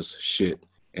is just shit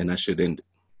and I should end it.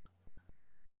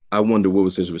 I wonder what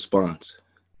was his response.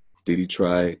 Did he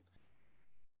try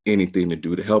anything to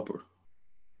do to help her?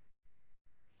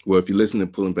 Well, if you listen to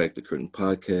Pulling Back the Curtain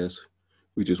podcast,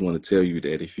 we just want to tell you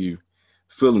that if you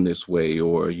feeling this way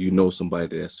or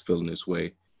somebody that's feeling this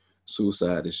way,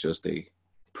 suicide is just a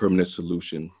permanent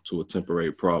solution to a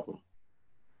temporary problem.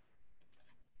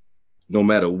 No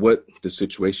matter what the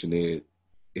situation is,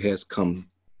 it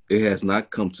has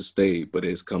not come to stay, but it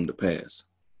has come to pass.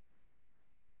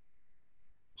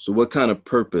 So what kind of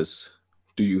purpose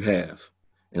do you have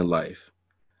in life?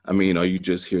 Are you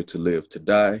just here to live, to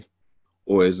die?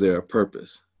 Or is there a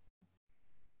purpose?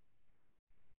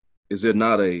 Is there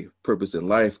not a purpose in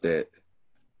life that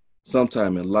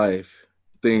sometime in life,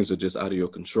 things are just out of your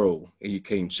control and you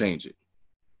can't change it,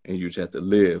 and you just have to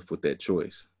live with that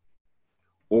choice?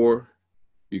 Or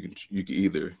you can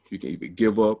either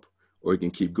give up or you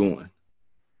can keep going.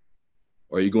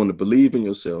 Are you going to believe in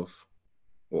yourself,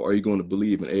 or are you going to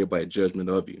believe in everybody's judgment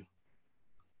of you?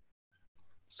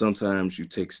 Sometimes you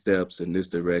take steps in this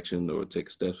direction or take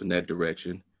steps in that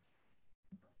direction,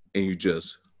 and you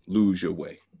just lose your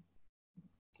way.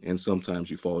 And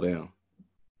sometimes you fall down.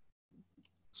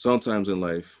 sometimes in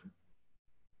life,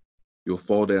 you'll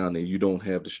fall down and you don't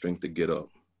have the strength to get up.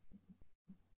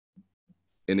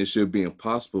 And it should be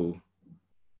impossible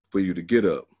for you to get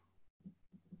up.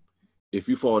 If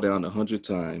you fall down 100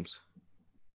 times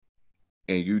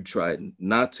and you try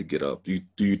not to get up, do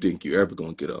you think you're ever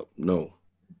going to get up? No.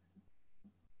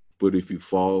 But if you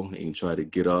fall and you try to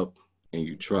get up and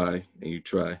you try,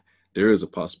 there is a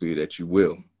possibility that you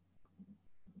will.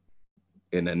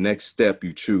 And the next step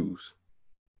you choose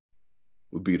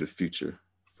will be the future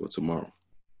for tomorrow.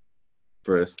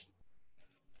 Press.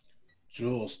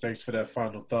 Jules, thanks for that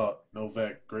final thought.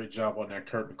 Novak, great job on that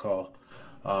curtain call.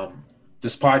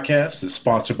 This podcast is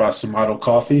sponsored by Sumato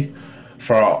Coffee.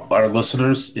 For our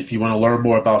listeners, if you want to learn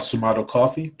more about Sumato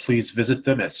Coffee, please visit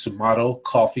them at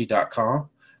sumatocoffee.com.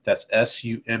 That's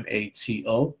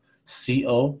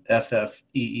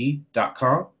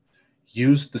SUMATOCOFFEE.com.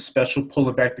 Use the special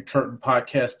Pulling Back the Curtain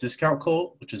podcast discount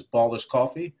code, which is Ballers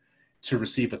Coffee, to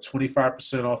receive a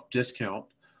 25% off discount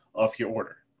off your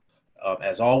order.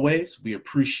 As always, we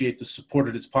appreciate the support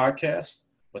of this podcast.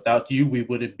 Without you, we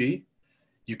wouldn't be.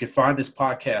 You can find this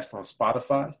podcast on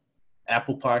Spotify,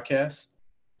 Apple Podcasts,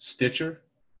 Stitcher,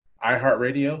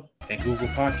 iHeartRadio, and Google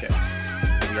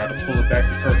Podcasts. We are the Pulling Back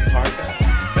the Curtain podcast.